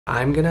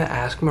I'm gonna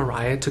ask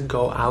Mariah to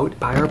go out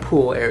by our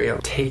pool area,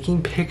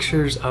 taking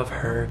pictures of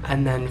her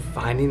and then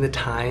finding the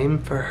time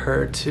for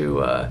her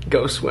to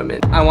go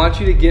swimming. I want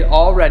you to get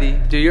all ready,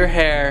 do your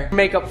hair,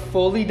 makeup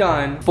fully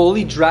done,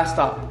 fully dressed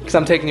up, because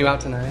I'm taking you out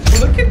tonight.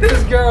 Look at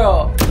this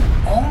girl.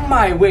 Oh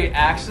my, wait,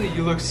 actually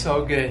you look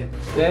so good.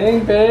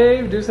 Dang,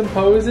 babe, do some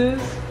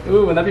poses.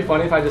 Ooh, wouldn't that be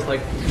funny if I just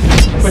like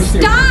push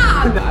you?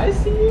 Stop! I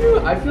see you.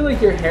 I feel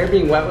like your hair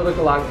being wet would look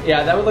a lot,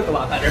 yeah, that would look a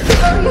lot better.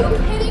 Are you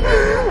kidding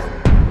me?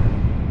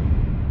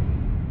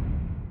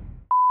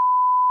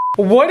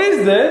 What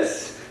is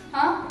this?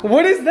 Huh?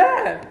 What is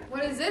that?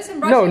 What is this?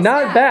 No,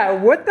 not that.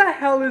 What the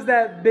hell is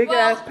that big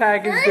ass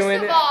package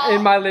doing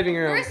in my living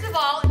room? First of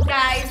all,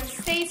 guys,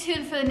 stay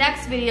tuned for the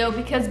next video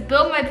because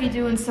Bill might be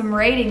doing some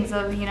ratings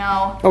of, you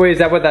know. Oh wait, is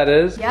that what that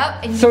is?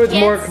 Yep. And so it's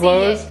more see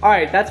clothes?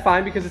 Alright, that's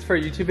fine because it's for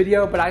a YouTube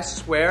video, but I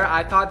swear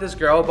I thought this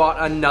girl bought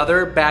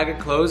another bag of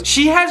clothes.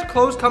 She has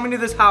clothes coming to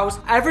this house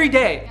every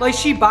day. Like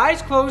she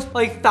buys clothes,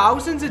 like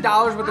thousands of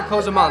dollars worth of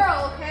clothes a month.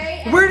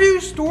 Okay? Where do you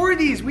store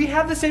these? We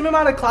have the same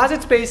amount of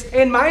closet space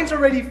and mine's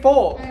already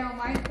full. I know,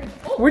 mine's pretty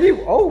full. Where do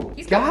you, oh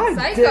He's God,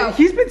 psycho.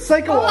 he's been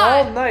psycho Hold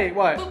all on. night.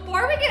 What?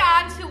 Before we get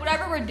on to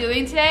whatever we're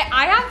doing today,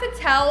 I have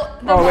to tell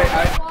the Oh wait,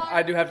 mom-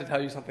 I do have to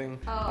tell you something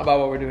Oh. about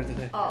what we're doing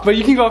today. Oh. But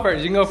you can go first,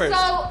 you can go first.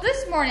 So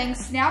this morning,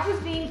 Snap was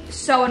being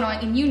so annoying,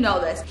 and you know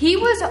this. He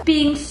was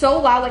being so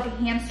loud like a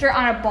hamster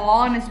on a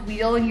ball on his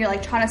wheel, and you're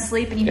like trying to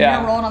sleep, and you hear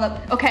him rolling on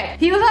the. Okay,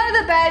 he was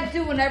under the bed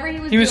doing whatever he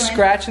was doing. He was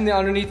scratching the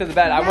underneath of the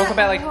bed. I woke up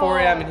at like 4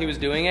 Yeah. a.m. and he was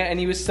doing it, and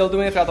he was still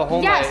doing it throughout the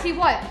whole night. Yes, he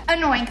was.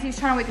 Annoying because he was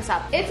trying to wake us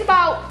up. It's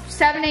about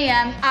 7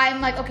 a.m.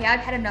 I'm like, okay, I've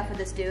had enough of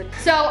this dude.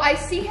 So I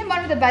see him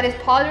under the bed, his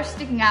paws are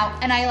sticking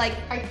out, and I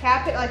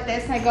tap it like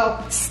this, and I go,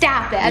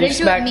 stop it. I didn't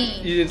do it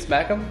mean. You didn't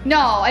smack him? No,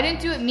 I didn't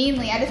do it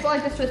meanly. I just went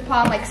like this to his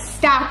paw. I'm like,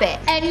 stop it.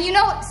 And you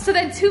know, so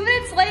then 2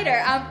 minutes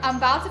later, I'm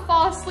about to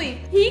fall asleep.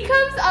 He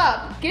comes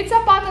up, gets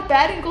up on the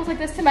bed and goes like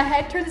this to my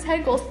head, turns his head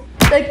and goes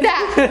like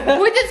that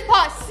with his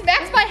paw,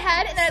 smacks my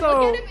head, and then I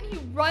look at him and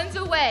he runs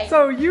away.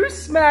 So you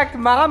smacked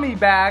mommy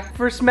back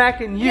for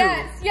smacking you.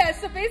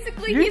 Yes. So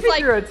basically You he's think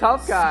like, you're a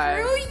tough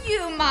guy. screw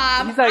you,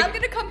 mom. He's like, I'm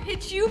gonna come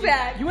hit you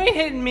back. You ain't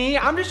hitting me.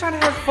 I'm just trying to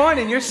have fun,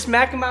 and you're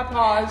smacking my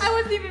paws. I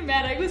wasn't even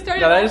mad. I was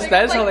starting. No, that is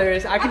like,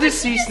 hilarious. I could just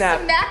see Snap.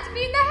 Smacked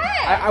me in the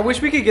head. I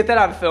wish we could get that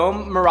on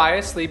film.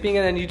 Mariah sleeping,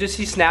 and then you just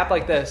see Snap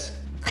like this.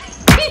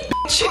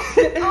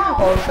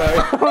 Oh,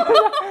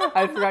 sorry.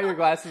 I forgot your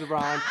glasses were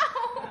on.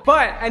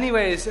 But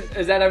anyways,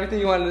 is that everything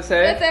you wanted to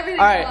say? That's everything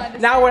All I right. wanted to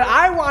Now say. what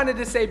I wanted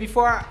to say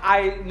before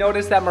I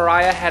noticed that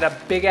Mariah had a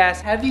big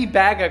ass heavy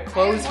bag of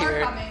clothes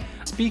here. Coming.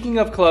 Speaking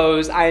of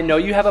clothes, I know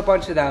you have a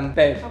bunch of them.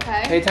 Babe,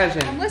 Okay. pay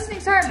attention. I'm listening,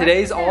 sorry.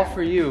 Today's all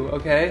for you,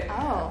 okay?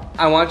 Oh.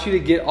 I want you to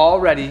get all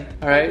ready,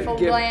 all right? Full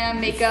Get glam,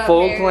 makeup,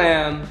 Full hair.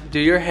 glam, do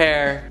your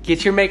hair,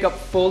 get your makeup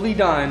fully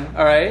done,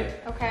 all right?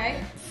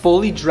 Okay.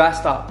 Fully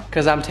dressed up,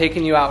 because I'm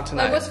taking you out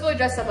tonight. Like what's fully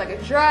dressed up, like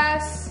a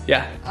dress?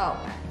 Yeah, Oh,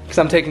 because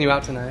I'm taking you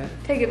out tonight.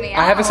 taking me out.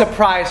 I have a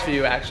surprise for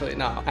you, actually.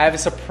 No, I have a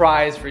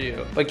surprise for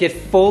you. But get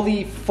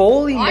fully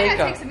Well, I makeup.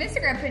 gotta take some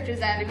Instagram pictures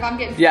then if I'm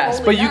getting Yes,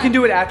 fully but you done. can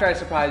do it after I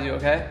surprise you,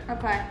 okay?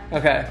 Okay.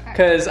 Okay,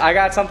 because I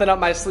got something up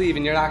my sleeve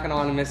and you're not gonna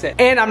want to miss it.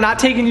 And I'm not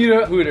taking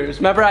you to Hooters.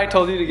 Remember I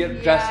told you to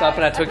get dressed up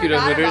and I took you to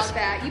forgot Hooters? About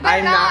that. You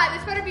better not.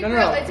 This better be real.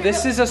 No. It's a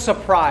This real- is a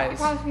surprise.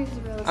 Promise me this is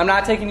real. I'm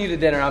not taking you to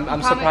dinner.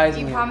 I'm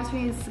surprising you. you. Promise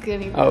me this is gonna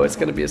be. Oh, it's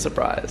gonna be a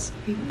surprise.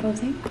 Are you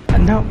proposing?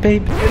 No,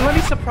 babe. And let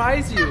me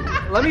surprise you.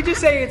 Let me just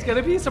say it's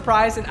gonna be a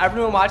surprise, and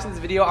everyone watching this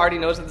video already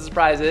knows what the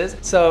surprise is.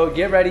 So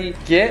get ready,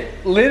 get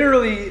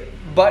literally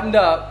buttoned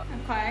up,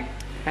 Okay.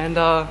 and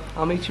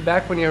I'll meet you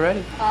back when you're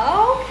ready.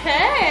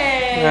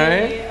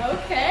 Okay.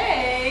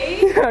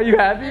 Okay. Are you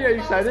happy? Are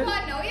you excited?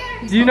 Squad know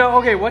yet? Do you know?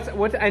 Okay,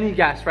 what's any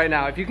guess right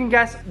now? If you can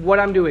guess what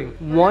I'm doing,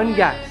 one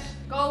guess.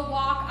 Go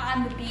walk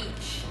on the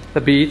beach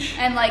The beach.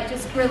 and like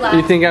just relax.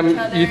 You think with each I'm?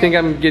 other. You think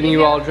I'm getting you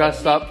Maybe all have a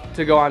dressed picnic. up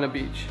to go on a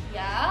beach?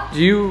 Yeah. Do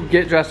you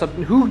get dressed up?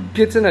 Who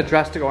gets in a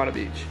dress to go on a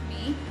beach?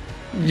 Me.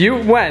 You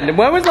when?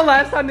 When was the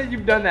last time that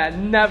you've done that?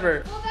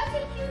 Never. Well, that's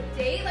a cute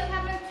date. Like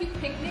having a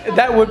cute picnic. on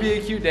That the would be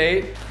beach. a cute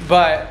date,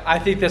 but I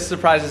think this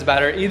surprise is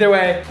better. Either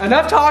way,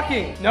 enough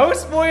talking. No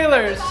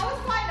spoilers. Marble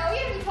Squad know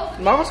yet? We told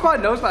them. Marble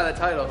Squad knows by the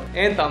title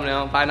and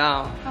thumbnail by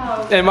now.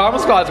 Oh. And Marble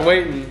Squad's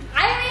waiting.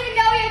 I don't even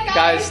know yet, guys.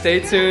 Guys, stay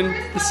You're tuned.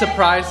 first The one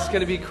surprise to is know.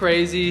 gonna be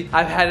crazy.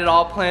 I've had it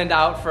all planned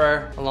out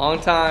for a long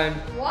time.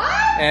 What?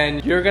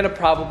 And you're gonna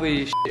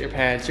probably shit your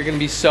pants. You're gonna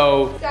be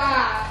so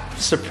Stop.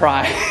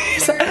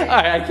 surprised. Alright,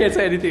 I can't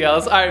say anything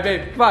else. Alright,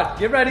 babe, come on,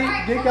 get ready,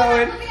 Alright, get come on,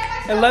 going, let me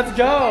get my and let's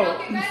go.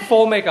 Okay, ready?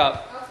 Full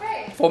makeup.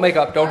 Okay. Full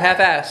makeup, don't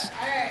half-ass.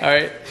 Alright.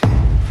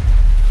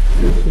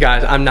 Alright.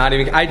 Guys, I'm not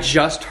even, I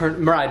just turned,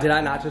 Mariah, did I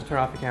not just turn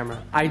off the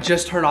camera? I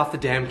just turned off the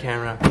damn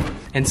camera.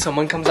 And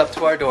someone comes up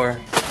to our door.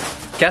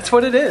 Guess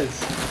what it is?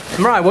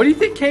 Mariah, what do you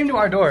think came to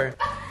our door?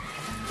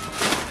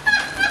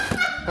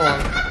 Hold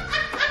on.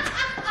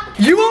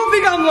 You won't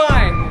think I'm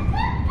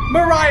lying!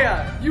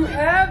 Mariah, you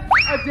have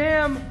a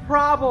damn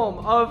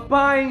problem of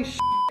buying shit.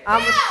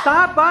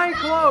 Stop buying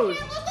clothes.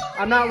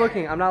 I'm not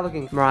looking, I'm not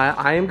looking. Mariah,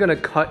 I am gonna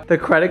cut the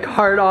credit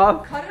card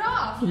off. Cut it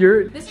off.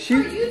 This is for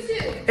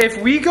YouTube. If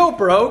we go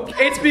broke,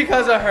 it's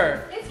because of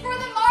her. It's for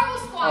the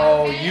Marvel Squad.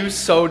 Oh, okay? you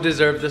so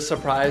deserve the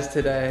surprise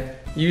today.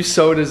 You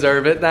so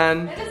deserve it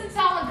then. It doesn't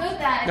sound good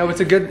then. No, it's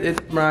a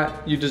good, Mariah,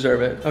 you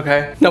deserve it,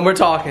 okay? No, we're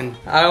talking.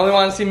 I only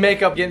want to see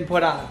makeup getting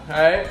put on, all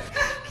right?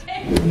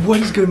 What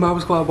is good, Marvel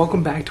Squad?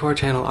 Welcome back to our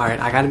channel. All right,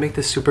 I gotta make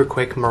this super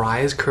quick.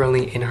 Mariah is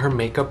currently in her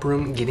makeup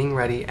room getting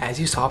ready. As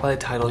you saw by the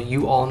title,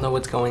 you all know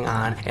what's going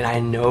on, and I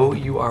know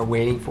you are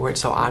waiting for it,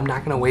 so I'm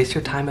not gonna waste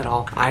your time at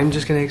all. I'm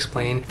just gonna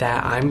explain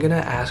that I'm gonna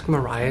ask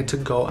Mariah to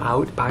go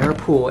out by our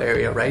pool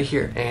area right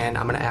here, and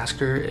I'm gonna ask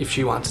her if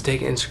she wants to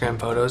take Instagram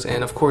photos,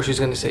 and of course she's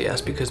gonna say yes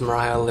because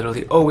Mariah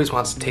literally always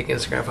wants to take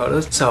Instagram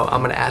photos. So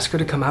I'm gonna ask her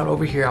to come out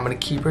over here. I'm gonna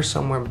keep her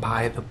somewhere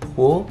by the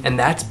pool, and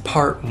that's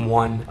part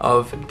one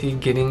of the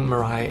getting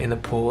Mariah in the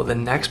pool. The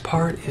next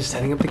part is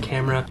setting up the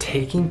camera,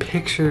 taking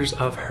pictures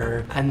of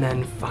her, and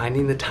then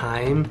finding the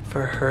time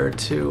for her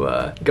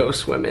to go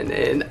swimming.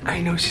 And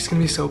I know she's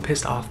gonna be so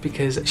pissed off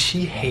because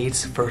she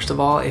hates, first of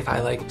all, if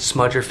I like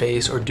smudge her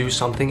face or do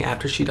something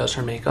after she does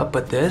her makeup.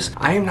 But this,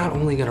 I am not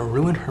only gonna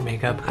ruin her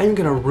makeup, I'm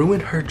gonna ruin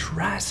her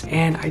dress.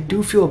 And I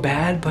do feel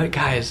bad, but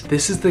guys,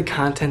 this is the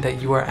content that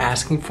you are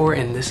asking for,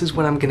 and this is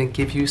what I'm gonna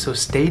give you. So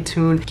stay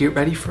tuned, get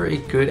ready for a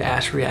good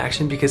ass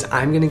reaction because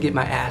I'm gonna get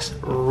my ass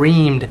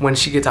reamed when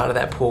she gets out of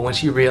that pool. When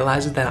she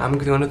realizes that I'm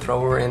going to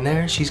throw her in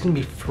there, she's gonna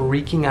be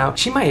freaking out.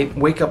 She might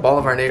wake up all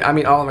of our neighbors. I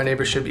mean, all of our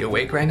neighbors should be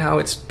awake right now.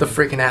 It's the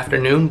freaking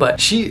afternoon,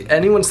 but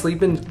anyone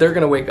sleeping, they're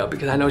gonna wake up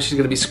because I know she's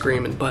gonna be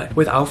screaming. But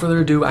without further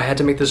ado, I had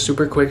to make this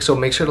super quick, so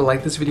make sure to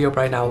like this video up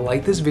right now.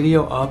 Like this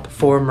video up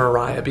for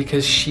Mariah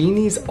because she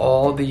needs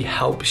all the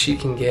help she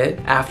can get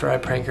after I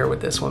prank her with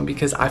this one,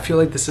 because I feel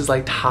like this is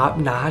like top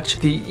notch,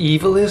 the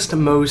evilest,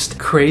 most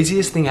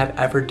craziest thing I've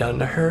ever done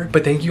to her.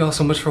 But thank you all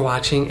so much for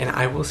watching, and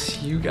I will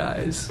see you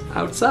guys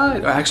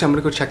outside. Or actually, I'm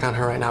gonna go check on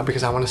her right now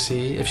because I want to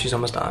see if she's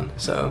almost done.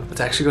 So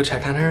let's actually go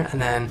check on her, and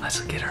then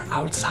let's get her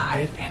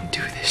outside and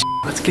do this shit.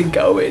 Let's get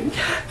going.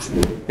 Yes.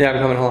 Yeah, I'm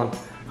coming. Hold on.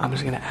 I'm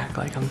just gonna act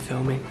like I'm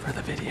filming for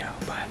the video,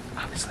 but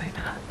obviously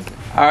not.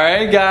 All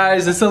right,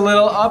 guys, it's a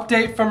little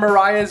update from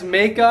Mariah's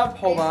makeup.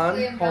 Hold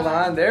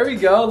on. There we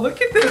go.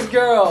 Look at this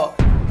girl.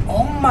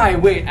 Oh my,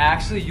 wait,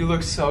 actually, you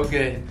look so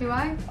good. Do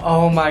I?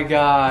 Oh my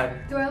God.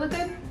 Do I look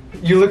good?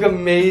 You look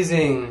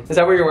amazing. Is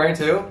that what you're wearing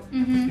too?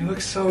 Mm-hmm. You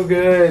look so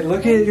good.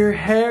 Look at your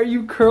hair.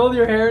 You curled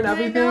your hair and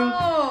everything. I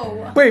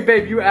know. Wait,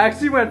 babe, you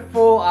actually went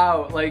full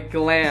out, like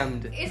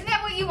glammed. Isn't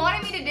that what you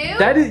wanted me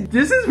to do?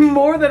 This is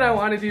more than I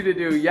wanted you to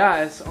do.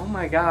 Yes. Oh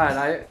my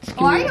God.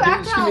 Why are you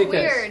acting all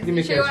weird? Give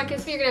me a sure kiss. You want to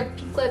kiss me? You're gonna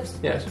pink lips.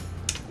 Yes.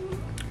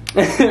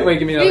 Wait,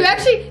 give me another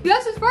kiss. You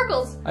have some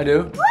sparkles. I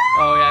do?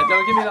 Oh yeah,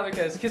 don't give me another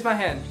kiss. Kiss my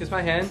hand. Kiss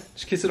my hand.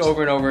 Just kiss it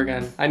over and over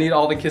again. I need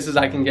all the kisses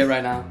I can get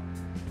right now.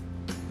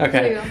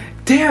 Okay.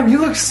 Damn, you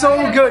look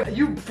so good.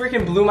 You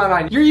freaking blew my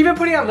mind. You're even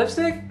putting on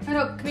lipstick? I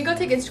know. Can we go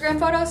take Instagram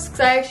photos?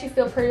 Because I actually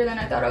feel prettier than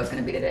I thought I was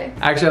going to be today.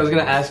 Actually, I was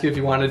going to ask you if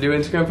you want to do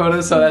Instagram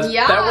photos, so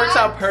that works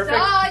out perfect.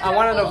 I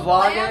wanted to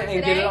vlog it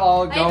and get it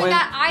all going. I even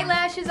got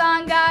eyelashes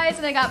on, guys,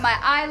 and I got my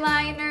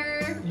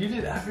eyeliner. You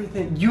did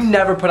everything. You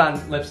never put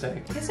on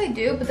lipstick. Yes, I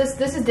do, but this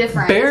is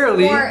different.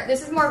 Barely.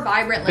 This is more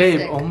vibrant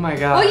lipstick. Babe, oh my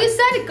God. Well, you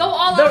said go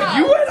all out. No,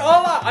 you went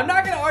all out. I'm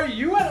not going to argue.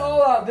 You went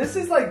all out. This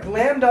is like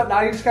glammed up.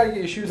 Now you just got to get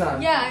your shoes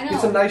on. Yeah, I know.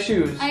 Get some nice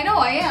shoes. I know,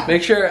 I am.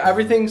 Make sure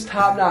everything's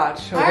top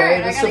notch, okay?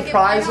 Alright, the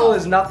surprisal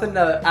is nothing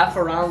to F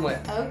around with.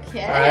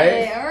 Okay,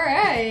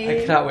 alright.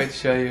 I cannot wait to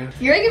show you.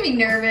 You're making me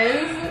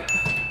nervous.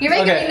 You're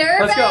making me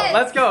nervous.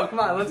 Let's go. Come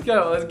on, let's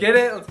go. Let's get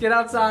it. Let's get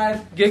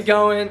outside, get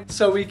going,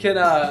 so we can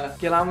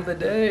get on with the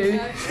day.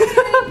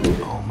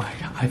 Oh my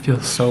God, I feel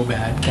so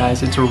bad.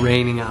 Guys, it's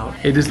raining out.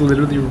 It is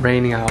literally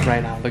raining out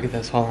right now. Look at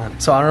this, hold on.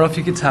 So I don't know if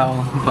you can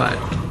tell, but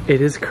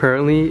it is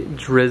currently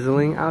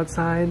drizzling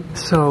outside.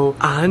 So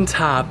on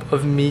top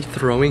of me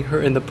throwing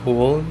her in the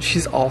pool,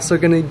 she's also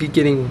gonna be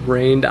getting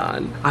rained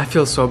on. I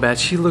feel so bad.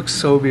 She looks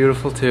so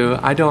beautiful too.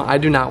 I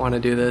do not want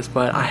to do this,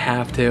 but I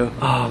have to.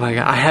 Oh my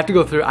God, I have to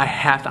go through.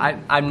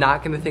 I'm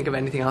not gonna think of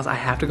anything else. I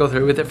have to go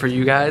through with it for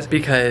you guys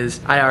because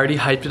I already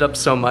hyped it up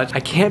so much. I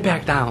can't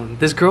back down.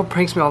 This girl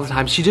pranks me all the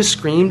time. She just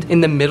screamed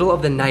in the middle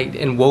of the night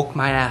and woke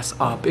my ass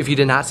up. If you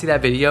did not see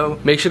that video,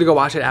 make sure to go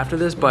watch it after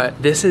this,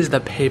 but this is the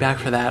payback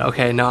for that.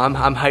 Okay, no,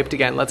 I'm hyped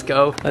again. Let's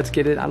go. Let's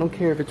get it. I don't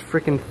care if it's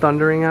freaking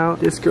thundering out.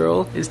 This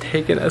girl is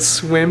taking a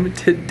swim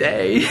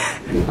today.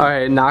 All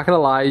right, not gonna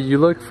lie, you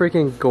look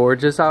freaking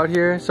gorgeous out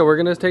here. So we're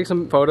gonna take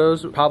some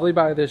photos, probably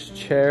by this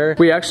chair.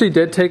 We actually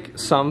did take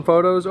some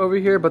photos over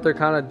here, but they're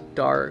kind of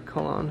dark.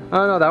 Hold on.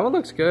 Oh no, that one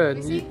looks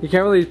good. You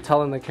can't really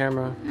tell in the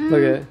camera. Look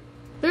at it.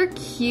 They're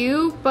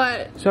cute,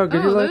 but so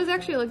good you look. Those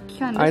actually look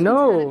cute. I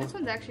know. This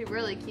one's actually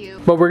really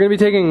cute. But we're gonna be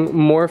taking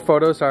more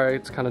photos. Sorry,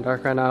 it's kind of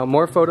dark right now.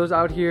 More photos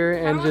out here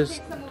and just.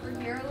 Take some over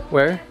here a little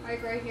Where?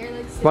 Like right here.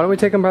 Like, why don't we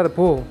take him by the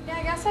pool? Yeah,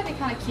 I guess that'd be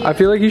kind of cute. I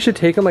feel like you should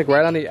take him like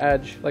right on the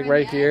edge, like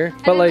right here. And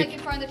But then, like in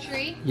front of the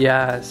tree.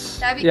 yes.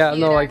 That'd be yeah, cute,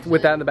 no, like actually.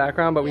 with that in the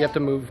background, but we have to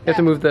move. You have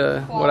to move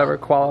the Koala. whatever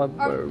koala.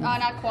 Or,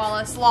 not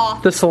koala,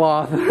 sloth. The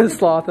sloth, the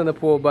sloth in the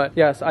pool. But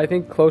yes, I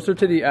think closer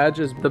to the edge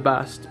is the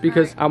best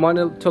because I want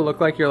it to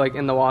look like you're like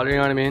in the water. You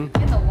know what I mean?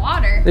 In the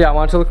water. Yeah, I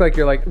want it to look like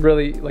you're like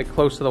really like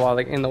close to the water,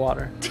 like in the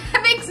water.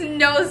 That makes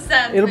no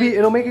sense.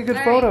 It'll make a good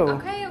photo.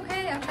 Okay,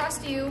 I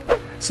trust you.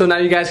 So now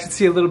you guys can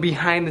see a little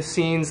behind the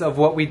scenes of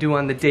what we do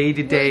on the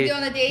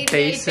day-to-day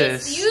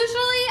basis.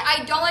 Usually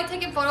I don't like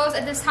taking photos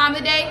at this time of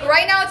the day. But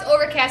right now it's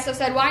overcast, so I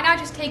said why not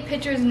just take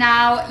pictures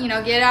now, you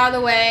know, get it out of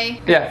the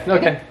way. Yeah,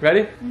 okay,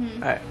 ready?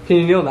 Alright, can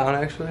you kneel down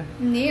actually?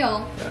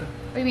 Kneel? Yeah.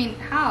 What do you mean,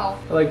 how?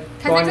 Like,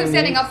 Technically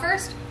standing up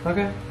first?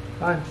 Okay,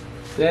 fine.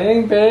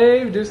 Dang,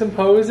 babe, do some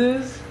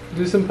poses.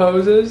 Do some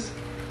poses.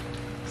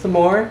 Some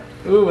more.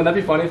 Ooh, wouldn't that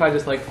be funny if I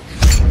just like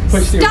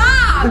pushed you?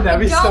 Stop!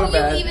 That'd be so Don't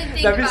bad. you even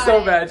think That'd be about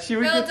so it. bad. She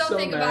would Bill, get don't so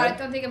think mad. about it.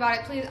 Don't think about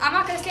it, please. I'm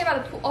not gonna stand by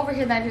the pool over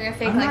here then if you're gonna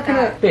fake I'm like not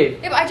gonna, that. babe.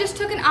 Yeah, but I just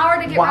took an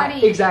hour to get Why?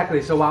 ready.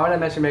 Exactly, so why would I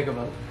mess your makeup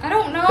up? I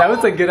don't know. That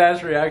was a good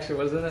ass reaction,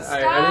 wasn't it?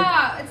 Stop!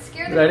 Alright, It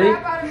scared the ready?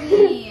 crap out of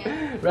me.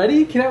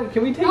 Ready? Can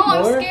we take No, more?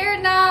 I'm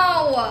scared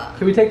now.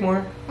 Can we take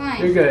more?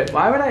 Fine. You're good.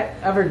 Why would I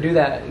ever do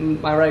that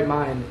in my right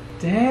mind?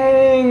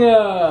 Dang,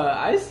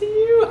 I see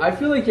you. I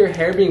feel like your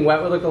hair being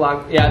wet would look a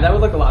lot, yeah, that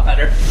would look a lot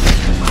better.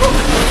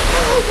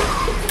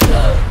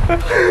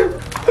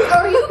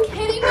 Are you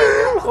kidding me?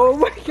 Oh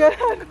my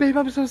god. Babe,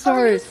 I'm so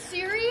sorry. Are you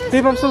serious?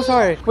 Babe, I'm so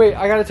sorry. Wait,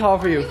 I got a towel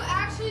for you. Are you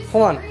actually serious?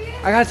 Hold on.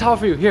 I got a towel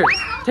for you. Here,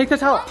 take the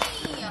towel.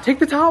 Funny. Take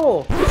the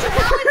towel. The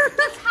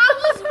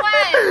towel's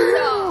wet.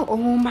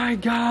 Oh my Are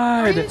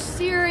god. you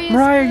serious?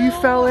 Mariah, you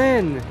Bill? fell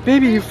in.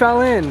 Baby, you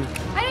fell in.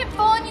 I didn't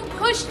fall and you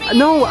pushed me.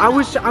 No, in. I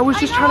was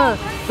just trying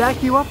to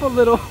back you up a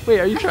little. Wait,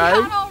 are you I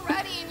trying? got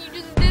already and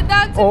you just did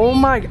that to me. Oh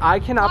my, I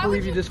cannot Why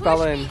believe would you just push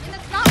fell me? in. And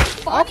it's not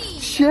funny.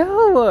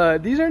 Chill.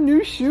 These are new I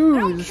don't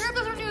shoes. care if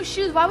those are new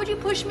shoes. Why would you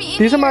push me in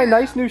These are my here?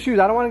 nice new shoes.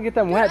 I don't want to get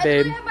them wet, I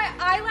babe. literally have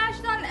my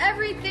eyelashes on and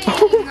everything.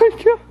 Oh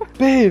my god.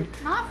 Babe.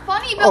 Not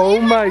funny, but Oh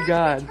even my hair's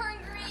god. gonna turn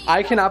green.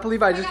 I cannot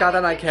believe I just got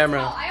that on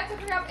camera. I have to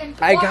hurry up and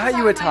I wash got you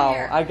out a my towel.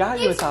 hair. I got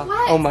you a It's towel. wet,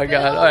 Oh my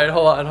god. Bill. Alright,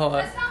 hold on, hold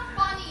on. That's not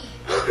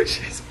funny.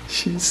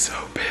 She's so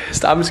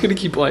pissed. I'm just gonna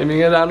keep blaming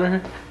it on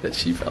her that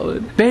she fell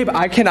in. Babe,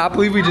 I cannot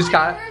believe we just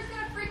got. My hair's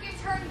gonna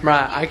freaking turn green.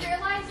 Mariah, Do you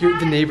realize the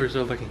that? neighbors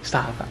are looking.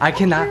 Stop. I I'm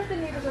cannot. sure the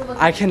neighbors are looking.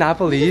 I cannot You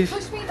believe.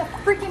 just pushed me in the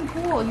freaking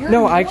pool. You're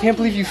No, I annoying. can't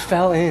believe you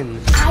fell in.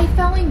 I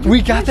fell in.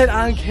 We got that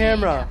on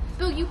camera.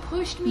 Bill, you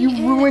pushed me You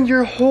in. ruined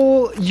your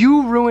whole.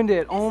 You ruined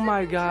it. Oh This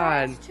my is a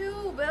god. dress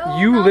too, Bill.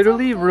 You That's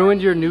literally so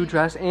ruined your funny. new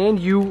dress and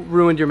you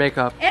ruined your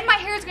makeup. And my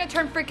hair is gonna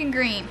turn freaking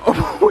green.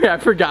 Oh wait, I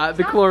forgot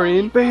the Not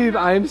chlorine. funny. Babe,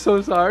 I am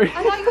so sorry.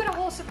 I thought you had a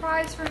whole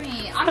surprise for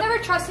me. I'm never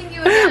trusting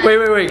you again.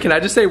 Wait. Can I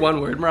just say one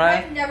word, Mariah?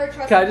 I've never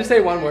trusted Can I just say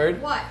you one again.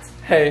 word? What?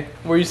 Hey,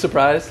 were you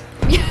surprised?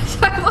 Yes,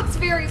 I was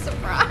very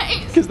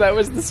surprised. Because that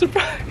was the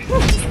surprise.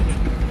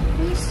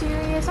 Are you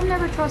serious? I'm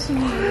never trusting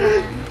you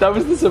again. That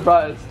was the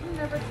surprise. I'm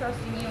never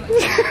trusting you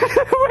again.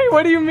 Wait,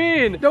 what do you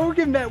mean? Don't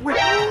get mad. Wait.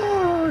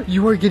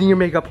 You are getting your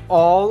makeup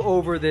all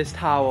over this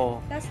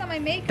towel. That's not my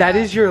makeup. That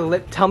is your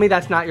lip. Tell me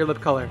that's not your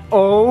lip color.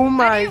 Oh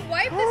my. I didn't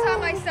wipe this on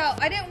myself.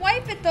 I didn't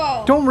wipe it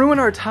though. Don't ruin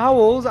our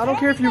towels. I don't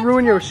care if you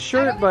ruin your I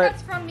shirt, don't think but.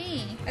 that's from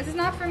me. This is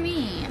not from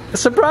me.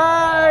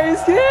 Surprise!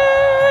 Yay!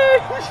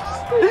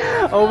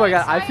 Oh my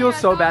god, I feel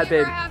so bad,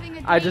 babe.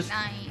 I just.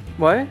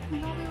 What? I thought we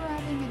were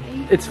having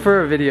a date. It's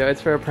for a video.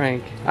 It's for a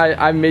prank.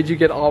 I made you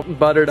get all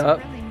buttered up,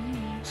 Really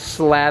mean.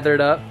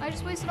 slathered up. I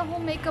just wasted a whole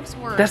makeup's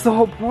worth. That's the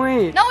whole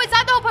point. No, it's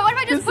not the whole point. What if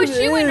I just Yes, push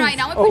it you in is. right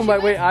now? Oh my,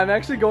 wait, I'm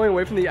actually going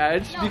away from the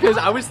edge No, because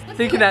no, I was let's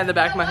thinking do it. that in the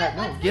back of my You know head.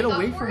 what? No, Let's get do it.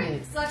 away Don't from worry.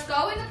 me. So let's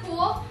go in the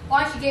pool.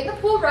 Why don't you get in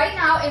the pool right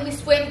now and we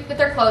swim with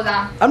our clothes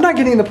on? I'm not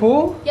getting in the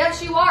pool.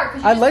 Yes, you are.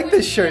 'Cause you I just like pushed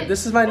this me shirt. in.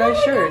 This is my nice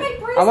Oh shirt.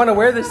 God, my I want to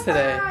wear bracelet's this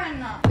today. on.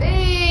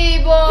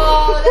 Babe,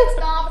 that's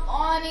not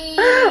funny.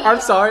 I'm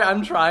sorry.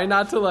 I'm trying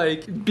not to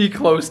like be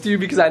close to you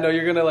because I know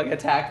you're gonna like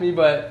attack me,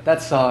 but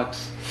that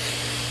sucks.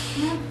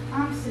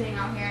 I'm sitting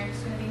out here and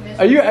just gonna be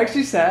miserable. Are you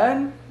actually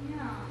sad?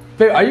 Yeah.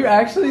 Babe, are you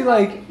actually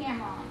like, The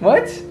camera on.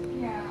 what?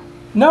 Yeah.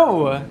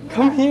 No,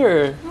 come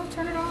here. No,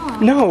 turn it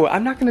off. No,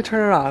 I'm not gonna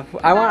turn it off.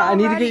 I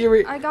need to get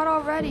your. I got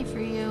all ready for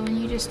you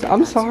and you just.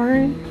 I'm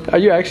sorry. Are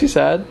you actually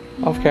sad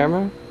off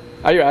camera?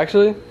 Are you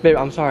actually? Babe,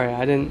 I'm sorry.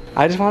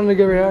 I just wanted a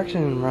good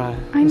reaction, right?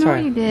 I know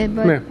sorry. you did,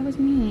 but Come here. that was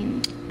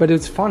mean. But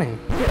it's funny.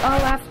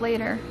 I'll laugh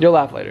later. You'll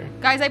laugh later.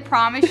 Guys, I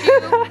promise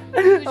you.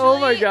 Oh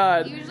my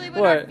God. Usually when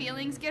our What?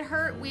 feelings get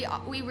hurt,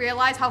 we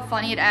realize how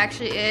funny it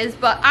actually is.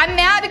 But I'm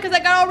mad because I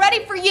got all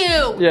ready for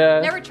you. Yeah.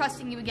 Never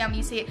trusting you again when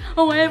you say,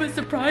 oh, I have a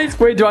surprise.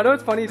 Wait, do I know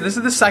what's funny? This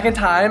is the second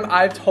time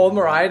I've told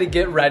Mariah to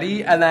get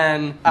ready and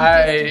then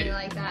I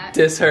Like that.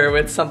 diss her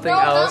with something No,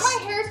 now else.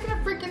 my hair's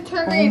gonna freaking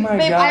turn green. my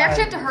Babe, God. I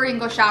actually have to hurry and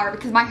go shower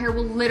because my hair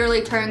will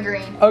literally turn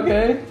green.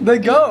 Okay,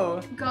 then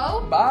go.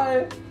 Go?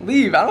 Bye.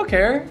 Leave. I don't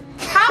care.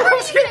 How are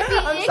you gonna be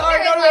I'm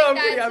sorry. ignorant No, like I'm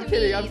that kidding. to I'm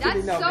kidding. me? I'm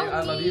kidding. That's No, so babe,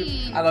 I love you.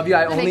 mean. I love you.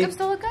 I The only. makeup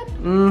still look good?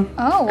 Oh,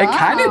 wow. It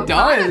kind of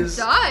does.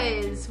 It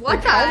does. What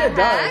It the kind of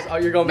heck? does. Oh,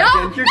 you're going back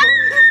No, in. You're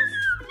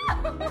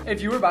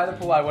If you were by the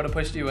pool, I would have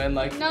pushed you in.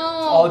 Like, no.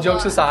 all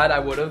jokes aside, I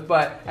would have.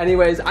 But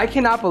anyways, I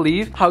cannot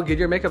believe how good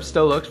your makeup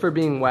still looks for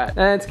being wet.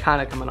 And it's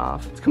kind of coming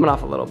off. It's coming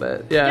off a little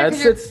bit. Yeah,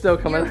 it's still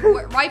coming.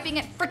 You're wiping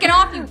it freaking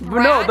off, you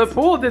brat. No, the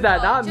pool did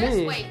that, not just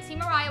me. Wait, see,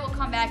 Mariah will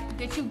come back,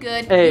 get you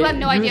good. Hey, you have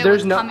no idea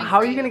what's coming. How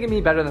are for you gonna get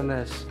me better than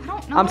this? I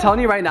don't know. I'm telling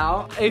you right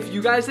now, if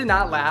you guys did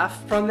not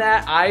laugh from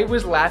that, I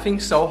was laughing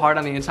so hard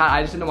on the inside.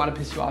 I just didn't want to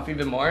piss you off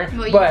even more.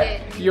 Well, you but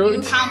did. You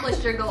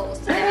accomplished your goals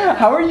today.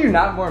 How are you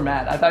not more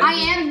mad? I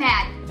am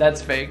mad.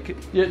 That's fake.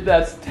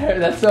 That's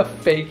a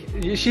fake.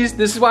 This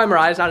is why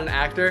Mariah's not an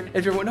actor.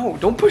 If you're, no,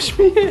 don't push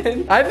me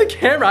in. I have the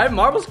camera. I have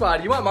Marble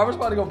Squad. You want Marble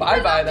Squad to go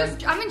bye-bye then?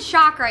 I'm in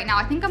shock right now.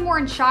 I think I'm more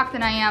in shock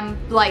than I am,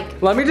 like.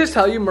 Let me just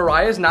tell you,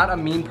 Mariah's not a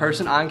mean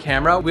person on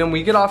camera. When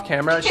we get off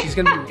camera, she's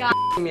gonna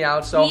be me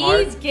out so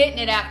hard. He's getting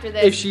it after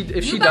this. If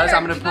she does,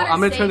 I'm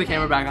gonna turn the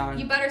camera back on.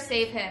 You better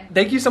save him.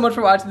 Thank you so much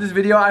for watching this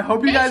video. I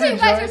hope you guys enjoyed. Make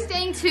sure you guys are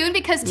staying tuned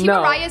because Team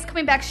Mariah is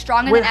coming back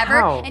stronger than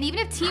ever. How? And even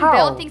if Team How?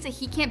 Bill thinks that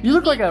he can't beat You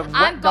look me, like a wet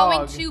I'm dog.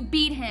 going to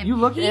beat him. You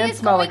look and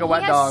smell like a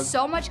wet dog. He has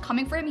so much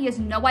coming for him. He has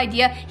no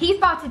idea. He's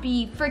about to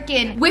be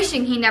freaking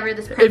wishing he never did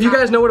this. If you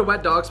guys know what a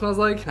wet dog smells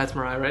like, that's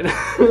Mariah right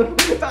now.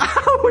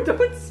 Ow,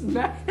 don't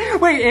smack.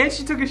 Wait, and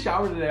she took a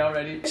shower today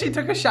already. She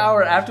took a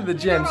shower after the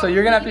gym, so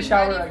you're gonna have to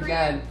shower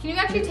again. Can you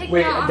actually take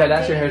Wait, it off?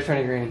 that's your hair's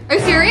turning green. Are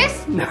you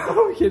serious? No,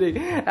 I'm kidding.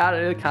 It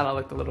kind of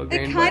looked a little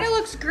green. It kind of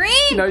looks green.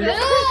 No, you're.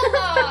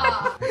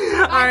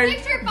 Alright, make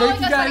sure you're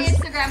following us on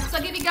Instagram, so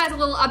I'll give you guys a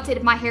little update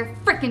if my hair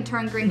freaking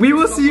turned green. We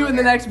will see you in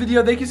the next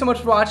video. Thank you so much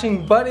for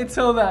watching. But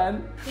until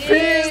then,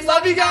 peace.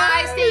 Love you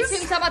guys. Stay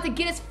tuned. So I'm about to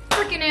get his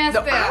freaking ass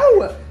back.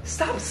 Ow!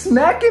 Stop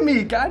smacking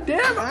me.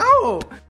 Goddamn. Ow.